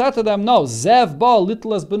 Psachi said to them, no, Zev Ba,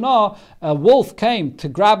 little as Bena, a wolf came to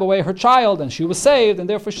grab away her child, and she was saved, and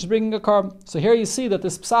therefore she's bringing a carbon. So here you see that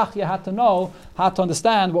this Psachia had to know, had to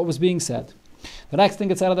understand what was being said. The next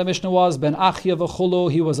thing it said of the Mishnah was Ben Achia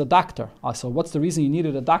v'chulu. He was a doctor. So what's the reason you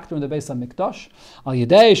needed a doctor in the Beis HaMikdash? Al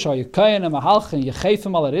yedei shayikayin mahalchin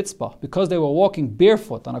yechefim al ritzba, because they were walking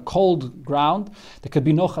barefoot on a cold ground. There could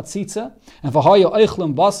be no chatzitza, and v'hayu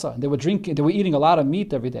eichlim basa. They were eating a lot of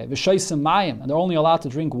meat every day. V'sheisim mayim, and they're only allowed to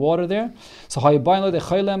drink water there. So hayu bayin lo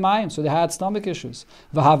dechaylem mayim. So they had stomach issues.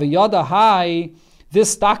 V'haviyada hai.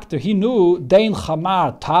 This doctor, he knew dein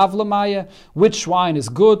chamar tav lamaya, which wine is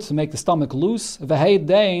good to make the stomach loose. V'hei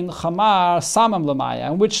dein chamar samam lamaya,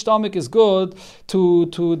 and which stomach is good to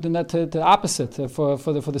opposite for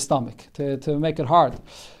the stomach to make it hard.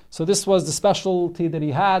 So this was the specialty that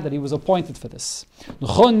he had, that he was appointed for this.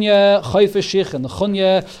 Nechunya chayfeshich, and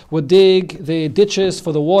Nechunya would dig the ditches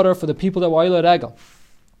for the water for the people that were oile regel.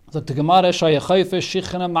 So the Gemara,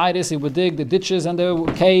 he would dig the ditches and the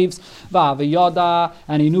caves,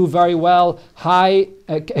 and he knew very well,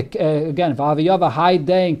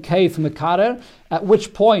 at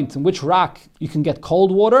which point, in which rock you can get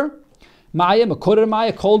cold water,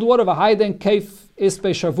 cold water,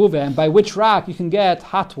 and by which rock you can get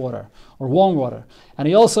hot water or warm water. And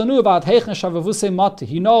he also knew about he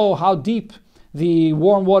knew how deep the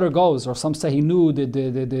warm water goes, or some say he knew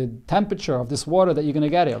the temperature of this water that you're going to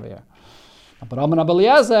get over here. But Rabbi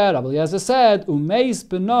Eliezer said, Umeis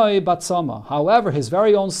benoi batzama. However, his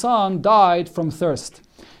very own son died from thirst,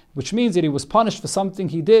 which means that he was punished for something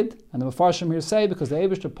he did. And the Mefarshim here say, because the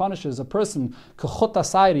Eibusher punishes a person, kechut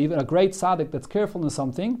asayri, even a great tzaddik that's careful in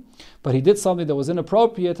something, but he did something that was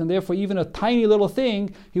inappropriate, and therefore even a tiny little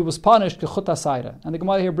thing, he was punished, kechut asayri. And the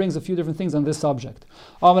Gemara here brings a few different things on this subject.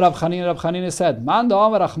 Amar Rav Chanina said, Man da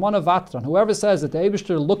Amar Rachmana Vatran, whoever says that the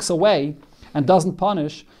Eibusher looks away and doesn't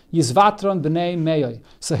punish, Yizvatran b'nei meyoi.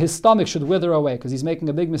 So his stomach should wither away, because he's making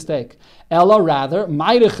a big mistake. Ella rather,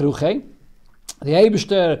 mayrich ruche, the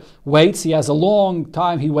Eibusher waits, he has a long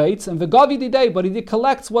time he waits, and v'gavi didei, but he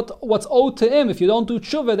collects what's owed to him. If you don't do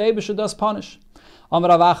tshuva, the Eibusher does punish.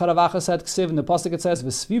 Amar Ravacha said, Ksiv, in the Pasuk it says,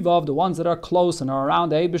 V'svivav, the ones that are close and are around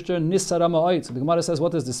the Eibusher, Nissara ma'oid. So the Gemara says,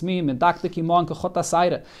 what does this mean? The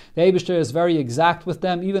Eibusher is very exact with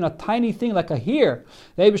them, even a tiny thing like a hair.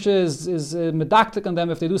 The Eibusher is medaktik on them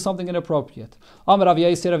if they do something inappropriate. Amar Rav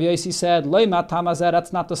Yesi said, Loi matamazeh,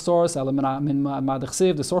 that's not the source.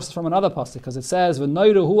 The source is from another Pasuk, because it says,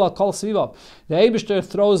 V'noiru hu al kol svivav. The Eibusher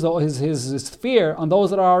throws his fear on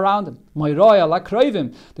those that are around him.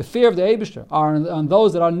 The fear of the Eibusher are on and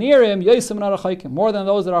those that are near him, more than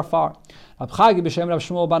those that are far. Rab Chagi b'shem Rab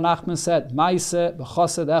Shmuel bar Nachman said, Maise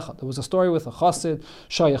b'chassid echad. There was a story with a chassid,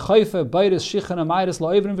 shayachayfe beiris shichen amayris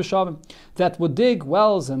la'ivrim v'shavim, that would dig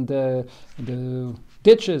wells and the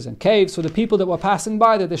ditches and caves for the people that were passing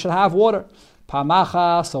by, that they should have water.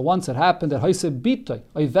 So once it happened that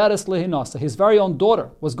his very own daughter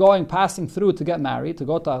was passing through to get married, to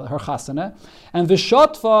go to her chasana, and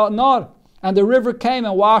v'shotva nar, and the river came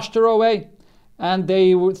and washed her away. And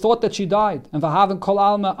they thought that she died. And v'haven kol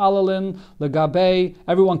alma alalin legabe,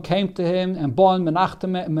 everyone came to him and bon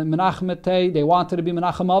menachmete, they wanted to be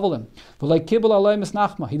menachem avalim. V'lei kibul alei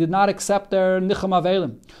misnachma, he did not accept their nichem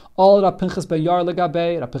avelim. All Rab Pinchas ben Yair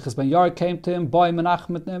legabe, Rab Pinchas ben Yair came to him, boy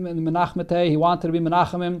menachmete, he wanted to be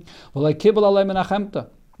menachemim. V'lei kibul alei menachemta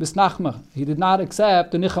misnachma, he did not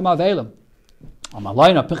accept the nichem avelim.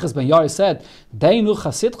 Amalayna Pinchas ben Yair said, Deinu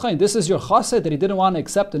chasidchain, this is your chassid that he didn't want to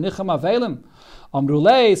accept the nichem avelim.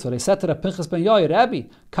 Amrulei, so they said to the Pinchas ben Yair, Rabbi,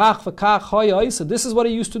 kach v'kach hoya, this is what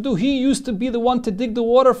he used to do. He used to be the one to dig the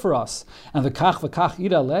water for us. And v'kach v'kach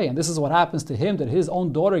iralei, and this is what happens to him, that his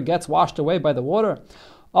own daughter gets washed away by the water.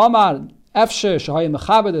 Amar, is it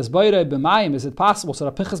possible, so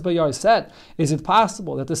the Pinchas ben Yair said, is it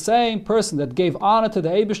possible that the same person that gave honor to the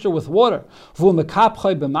Eibishter with water, when the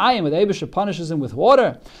Eibishter punishes him with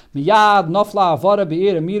water,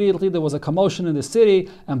 immediately there was a commotion in the city,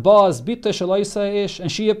 and and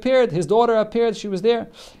she appeared, his daughter appeared, she was there.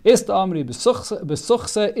 Some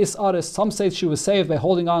say she was saved by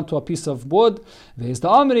holding on to a piece of wood.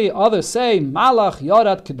 Others say, Malach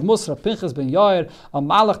Yarat Kidmus Pinchas ben Yair, a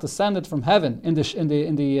Malach descended from heaven in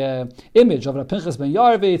the image of Pinchas ben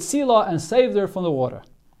Yair ve'etzila, and saved her from the water.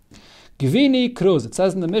 Gvini Kruz. It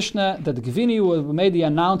says in the Mishnah that the Gvini made the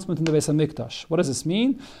announcement in the Beis HaMikdash. What does this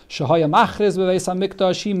mean? Shahaya Machriz beVeis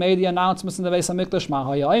HaMikdash. He made the announcements in the Beis HaMikdash.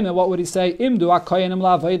 Mahaya Aim. What would he say? Imdu HaKayanim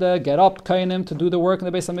LaVayda. Get up, Kayanim, to do the work in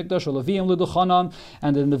the Beis HaMikdash. Or Leviim L'Duchanan.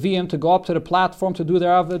 And the Leviim to go up to the platform to do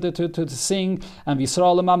their to sing. And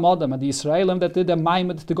Yisraelim HaModam. And the Yisraelim that did their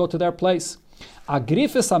Maimed to go to their place.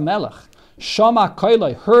 Agrifis HaMelech. Shama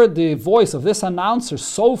Kailai heard the voice of this announcer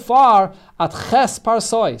so far at Ches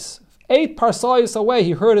Parsois. 8 parsois away,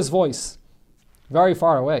 he heard his voice. Very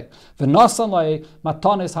far away. He was so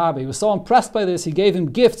impressed by this, he gave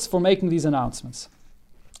him gifts for making these announcements.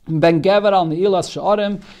 Ben Gever al Neilas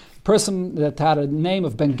She'arim, person that had a name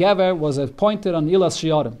of Ben Gever was appointed on Neilas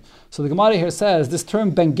She'arim. So the Gemara here says this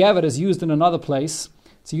term Ben Gever is used in another place.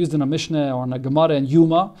 It's used in a Mishnah or in a Gemara in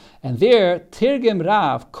Yuma. And there, Tirgim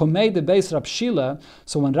Rav, Komei de Beis Rab Shila.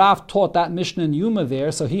 So when Rav taught that Mishnah in Yuma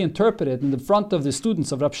there, so he interpreted in the front of the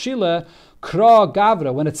students of Rab Shila, Kra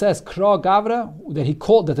Gavra. When it says Kra Gavra,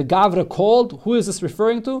 that the Gavra called, who is this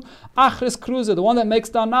referring to? Achris Kruza, the one that makes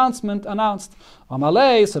the announcement, announced.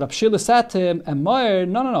 Amalei, so Rab Shila said to him,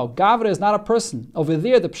 no, Gavra is not a person. Over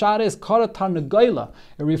there, the pshat is Kara Tarnagoyla.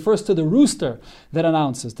 It refers to the rooster that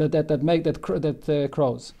announces, that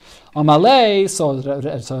crows. Amalei, so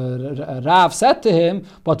Rav said to him,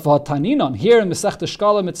 but Vataninon, here in Masechta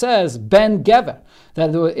Shkalim it says, Ben Gever,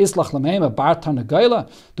 that Islach Lameim, a Bar Tarnagoyla,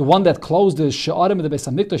 the one that closed the She'arim in the Beis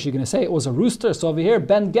HaMikdash, you're going to say it was a rooster. So over here,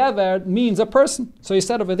 Ben Gever means a person. So he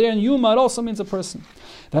said over there in Yuma, it also means a person.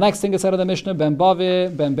 The next thing is said of the Mishnah, Ben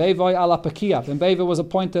Bevoi ala Pekia. Ben Bevoi was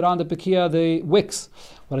appointed on the Pekia, the wicks.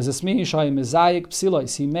 What does this mean? He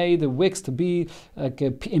made the wicks to be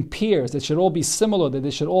in pairs. They should all be similar, that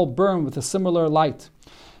they should all burn with a similar light.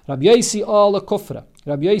 Rabbi Yosi ala Kufra.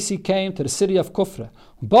 Rabbi Yosi came to the city of Kufra.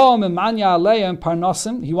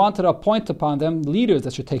 He wanted to appoint upon them leaders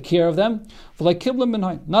that should take care of them.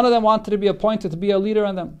 None of them wanted to be appointed to be a leader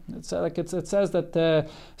on them. It says that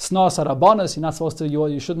snas harabanas, you're not supposed to,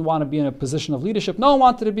 you shouldn't want to be in a position of leadership. No one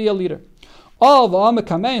wanted to be a leader.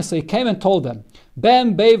 So he came and told them,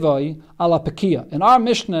 Ben Bevoi ala Pekia. In our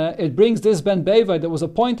Mishnah, it brings this Ben Bevoi that was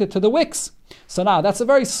appointed to the wicks. So now, that's a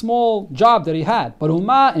very small job that he had. But he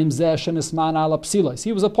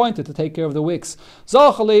was appointed to take care of the wicks.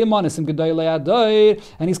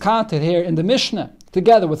 And he's counted here in the Mishnah,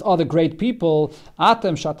 together with other great people. If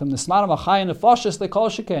you're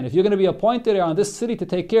going to be appointed here on this city to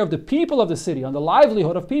take care of the people of the city, on the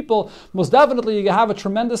livelihood of people, most definitely you have a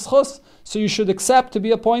tremendous chus, so you should accept to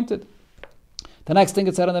be appointed. The next thing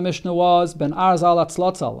it said in the Mishnah was Ben Arzal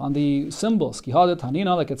Atzlotzal, on the symbols, Kihadet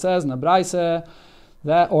Hanina, like it says in the Braise, or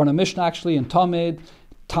in the Mishnah actually in Tamid,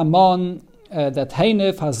 Tamon, that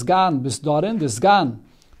Heinif has gone Bisdarin, this Gan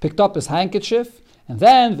picked up his handkerchief And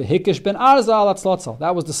then v'hikish ben Arza al atzlotzal.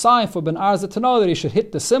 That was the sign for Ben Arza to know that he should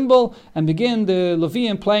hit the cymbal and begin the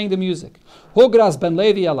Levian playing the music. Hugras ben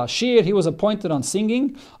Levi al Ashir, he was appointed on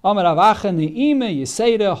singing. Amar avacha ne'ime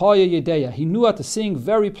yiseda hoya yedeya. He knew how to sing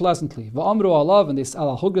very pleasantly. V'amru alav, and they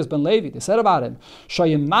al Hugras ben Levi, they said about him,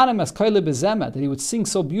 shayemanim as kaile bezema, that he would sing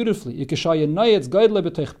so beautifully. Ikashayenoyetz goydle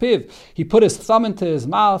b'toich piv. He put his thumb into his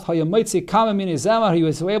mouth. Hayamitzi kamem in his zema. He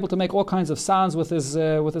was able to make all kinds of sounds with his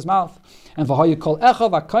mouth. And v'hayikol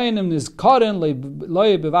echav akayinim nizkarin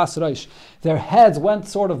loy bevas reish. Their heads went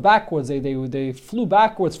sort of backwards. They flew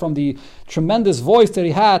backwards from the tremendous voice that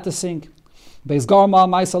he had to sing. Beis Garma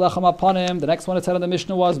ma'isa lechem apanim. The next one it said in the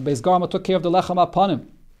Mishnah was Beis Garma took care of the lechem apanim.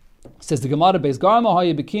 Says the Gemara, Beis Garma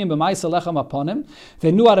hayi bekim b'ma'isa lechem apanim.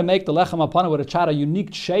 They knew how to make the lechem apanim with a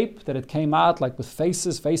unique shape that it came out like with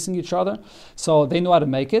faces facing each other. So they knew how to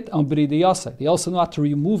make it. They also knew how to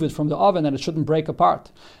remove it from the oven and it shouldn't break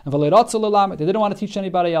apart. And they didn't want to teach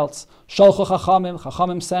anybody else.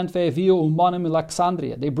 Chachamim sent ve'eviu umanim in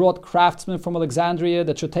Alexandria. They brought craftsmen from Alexandria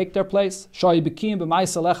that should take their place. Shayi bekim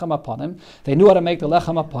b'ma'isa lechem apanim. They knew how to make the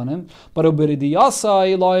lechem apanim, but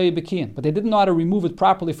they didn't know how to remove it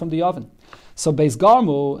properly from the oven. So Beis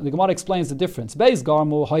Garmu, the Gemara explains the difference. Beis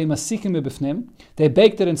Garmu, hayimasikim mibifnim. They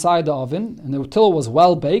baked it inside the oven, and until it was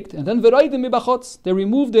well baked, and then v'raydim mibachotz. They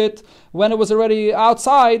removed it when it was already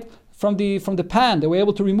outside from the pan. They were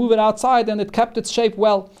able to remove it outside, and it kept its shape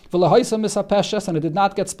well. And it did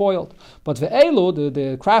not get spoiled. But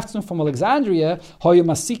the craftsmen from Alexandria, they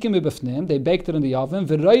baked it in the oven.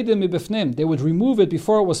 They would remove it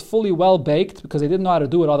before it was fully well baked because they didn't know how to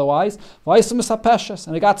do it otherwise.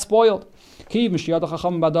 And it got spoiled. When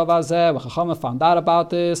Chachamim found out about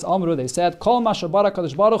this, they said, everything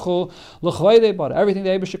the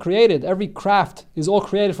Eibusha created, every craft is all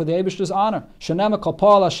created for the Eibusha's honor. It's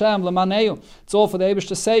all for the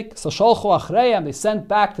Eibusha's sake. So they sent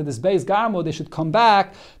back to this Beis Garmo, they should come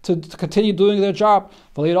back to continue doing their job.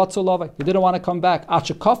 They didn't want to come back.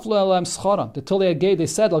 Until they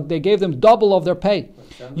said they gave them double of their pay.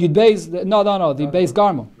 The Beis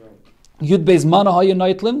Garmo. Yud Beis mana hayu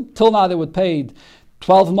noitlin. Till now they would paid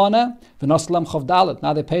 12 mana. V'noslam chavdalet.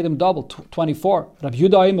 Now they paid them double, 24. Rab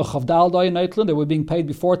Yudai mechavdal dayu noitlin. They were being paid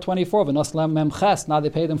before 24. V'noslam memches. Now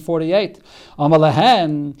they paid them 48.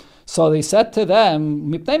 Amalehen. So they said to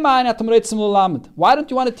them, why don't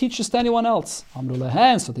you want to teach this to anyone else?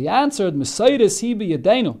 So they answered,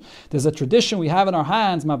 there's a tradition we have in our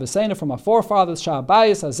hands, from our forefathers, that the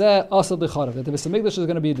Beis Hamikdash is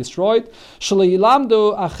going to be destroyed.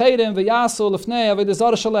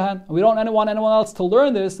 We don't want anyone else to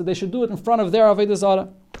learn this, that they should do it in front of their Avodah Zarah.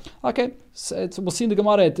 Okay, so we'll see in the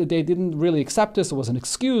Gemara, they didn't really accept this, it was an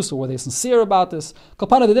excuse, or were they sincere about this?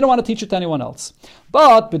 Kalpana, they didn't want to teach it to anyone else.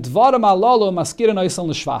 But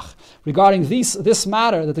regarding this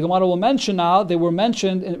matter that the Gemara will mention now, they were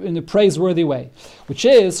mentioned in a praiseworthy way, which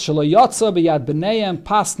is none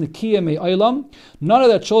of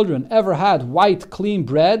their children ever had white, clean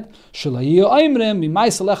bread. So no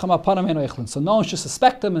one should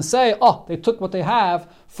suspect them and say, they took what they have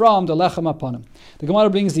from the lechem apanim. The Gemara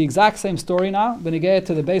brings the exact same story now when you get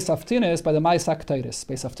to the Beis Haftinis by the Ma'aseh Ketores.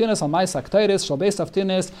 Beis Haftinis on Ma'aseh Ketores, Shal Beis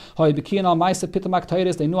Haftinis, Ha'ibikin on Ma'aseh Pitam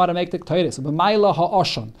Ketores. They knew how to make the Ketores. B'Maila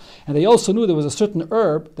ha'Oshan, and they also knew there was a certain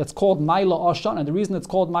herb that's called Maila Oshan, and the reason it's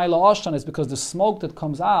called Maila Oshan is because the smoke that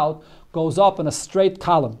comes out goes up in a straight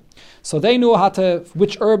column. So they knew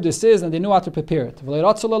which herb this is, and they knew how to prepare it. They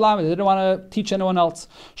didn't want to teach anyone else.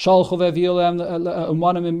 So they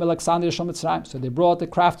brought the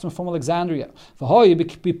craftsmen from Alexandria. They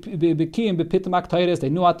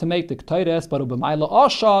knew how to make the ketores, but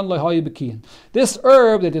this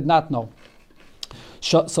herb they did not know.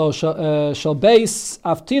 So shall Beis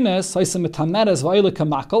Haftinis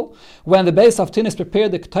when the Beis Haftinis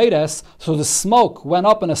prepared the ketores, so the smoke went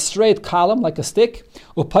up in a straight column like a stick,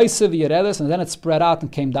 and then it spread out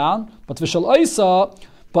and came down. But from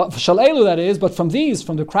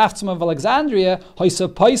the craftsmen of Alexandria,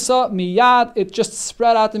 it just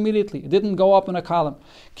spread out immediately. It didn't go up in a column.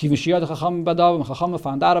 Chachamim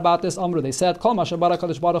found out about this. They said,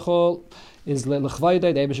 is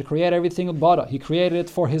lechvayde. They should create everything with bara. He created it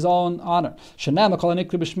for his own honor. And the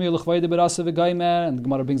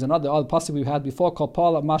Gemara brings another pasuk we had before called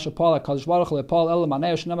Paul Masha Paul Kadosh Baruch Hu Paul El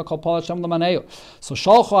Maneo Shenema called Paul Shem Lamaneo. So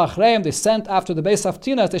Shalchu Achreim, they sent after the Beis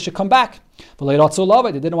Haftinas, they should come back. They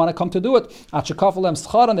didn't want to come to do it.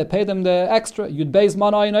 And they paid them the extra. They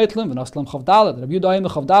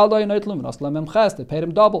paid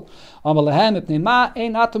him double. Why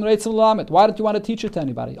did you want to teach it to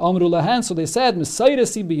anybody? So they said, we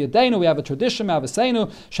have a tradition, we have a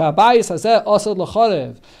saynu,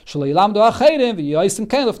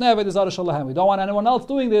 we don't want anyone else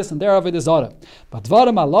doing this, and they're avodah zarah. But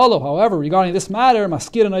however, regarding this matter,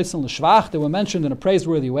 they were mentioned in a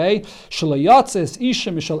praiseworthy way. None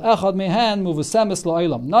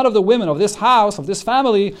of the women of this house, of this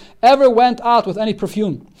family, ever went out with any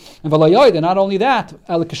perfume. And not only that,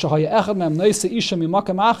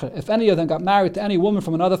 if any of them got married to any woman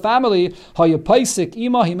from another family,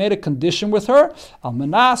 he made a condition with her,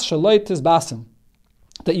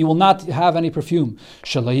 that you will not have any perfume.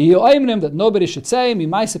 That nobody should say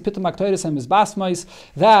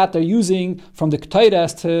that they're using from the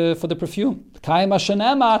ketores for the perfume.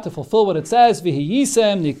 To fulfill what it says, that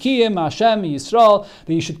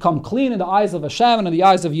you should come clean in the eyes of Hashem and in the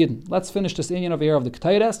eyes of Yidden. Let's finish this inyan over here of the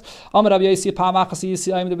ketores. I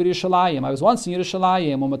was once in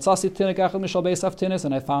Yerushalayim,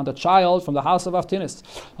 and I found a child from the house of Avtinis.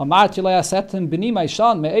 I said to him,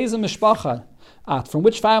 from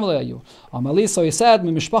which family are you? So he said,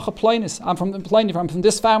 I'm from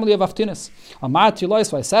this family of Avtinis.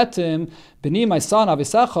 So I said to him, B'ni, my son,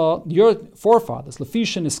 Avisecha, your forefathers,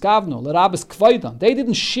 Lefishin Iskavno, Lerabis Kvaidan, they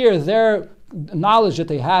didn't share their knowledge that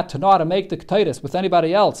they had to know how to make the ketores with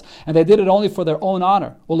anybody else, and they did it only for their own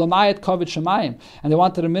honor. Ulamayat kavod shemayim, and they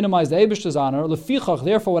wanted to minimize the Eibishter's honor. Lefichach,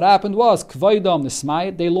 therefore, what happened was kvaydam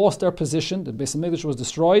nismayit. They lost their position. The Beis Hamikdash was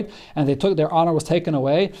destroyed, and their honor was taken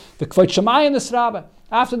away. The kvod shemayim nisrabe.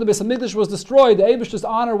 After the Beis Hamikdash was destroyed, the Eibishter's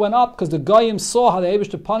honor went up because the Goyim saw how the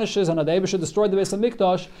Eibishter punishes and how the Eibishter destroyed the Beis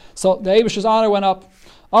Hamikdash. So the Eibishter's honor went up.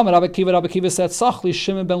 Rabbi Kiva said, Sachli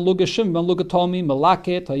Shimon ben Luga told me,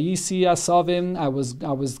 Malaket, Hayisi Asavim, I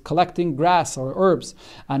was collecting grass or herbs.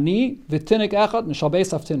 Ani, Vitinik Echad,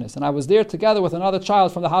 Nishalbeis Avtinis. And I was there together with another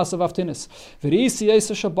child from the house of Avtinis. Virisi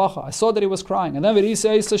Eisa Shabacha. I saw that he was crying. And then Virisi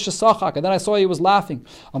Eisa Shasachak. And then I saw he was laughing.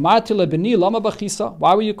 Amarti lebeni lama bachisa.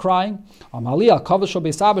 Why were you crying? Amali al kavah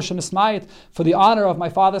shobei saba shemismayit. For the honor of my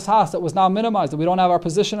father's house that was now minimized, that we don't have our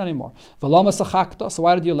position anymore. V'lama sachakta. So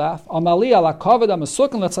why did you laugh? Amali al kavod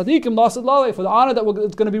amasukin. Tzadikim lost it lave, for the honor that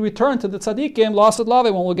it's going to be returned to the tzadikim lost it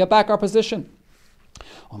lave when we'll get back our position.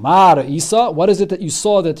 Omar Isa, what is it that you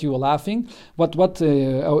saw that you were laughing? What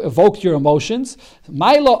evoked your emotions?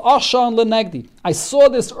 Maila Ashan lenegdi. I saw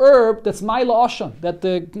this herb that's Maila Ashan, that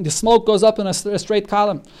the smoke goes up in a straight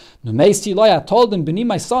column. I told him, Bini,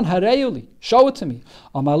 my son, Hareyuli, show it to me.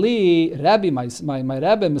 Amali Rabbi, my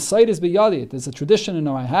Rebbe, Messiahs biyadi. There's a tradition in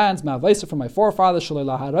my hands, from my forefathers,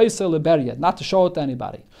 not to show it to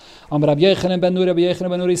anybody. Rabbi Yechanan ben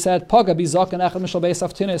Nuri said,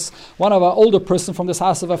 one of our older person from this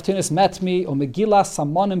house of Avtinis met me, and he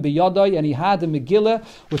had a Megillah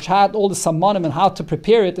which had all the Samanim and how to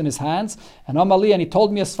prepare it in his hands. And he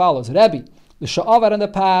told me as follows, Rabbi, the Sha'avar in the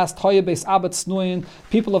past,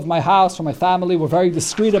 people of my house, from my family, were very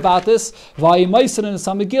discreet about this. And they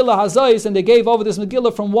gave over this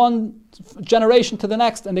Megillah from one generation to the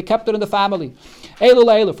next, and they kept it in the family.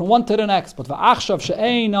 From one to the next. But I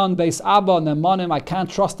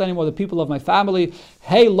can't trust anymore the people of my family.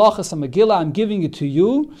 Hey, Lachas and Megillah, I'm giving it to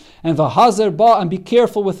you. And be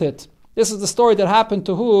careful with it. This is the story that happened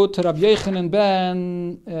to who? To Rabbi Yechanan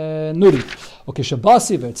ben Nuri. Okay,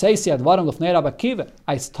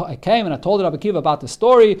 I came and I told Rabbi Kiva about the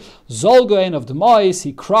story. Zolgoen of the Mois,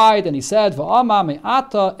 he cried and he said, now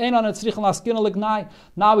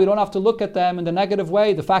we don't have to look at them in the negative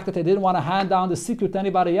way. The fact that they didn't want to hand down the secret to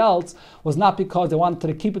anybody else was not because they wanted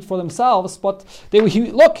to keep it for themselves, but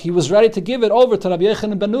he was ready to give it over to Rabbi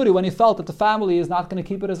Yechanan ben Nuri when he felt that the family is not going to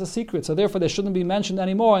keep it as a secret. So therefore they shouldn't be mentioned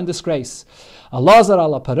anymore in disgrace. He was the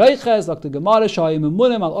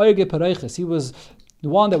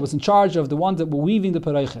one that was in charge of the ones that were weaving the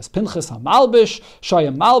pareiches. Pinchas HaMalbish,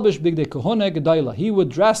 Shaya Malbish, Bigdei Kahune, Gedaila. He would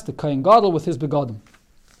dress the Kohen Gadol with his begadim.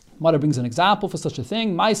 Mother brings an example for such a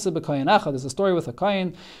thing. Maisa b'Kohen Echad. There's a story with a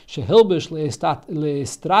Kohen. Shehilbish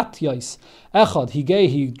le'estratyos Echad.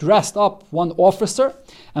 He dressed up one officer,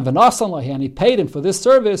 and v'nasan lahi, and he paid him for this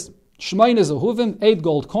service. Shmeine zehuvim, 8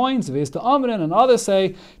 gold coins. V'ez the Amrin, and others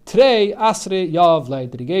say, Trei asre yav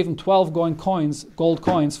leid, that he gave him 12 gold coins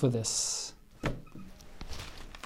for this.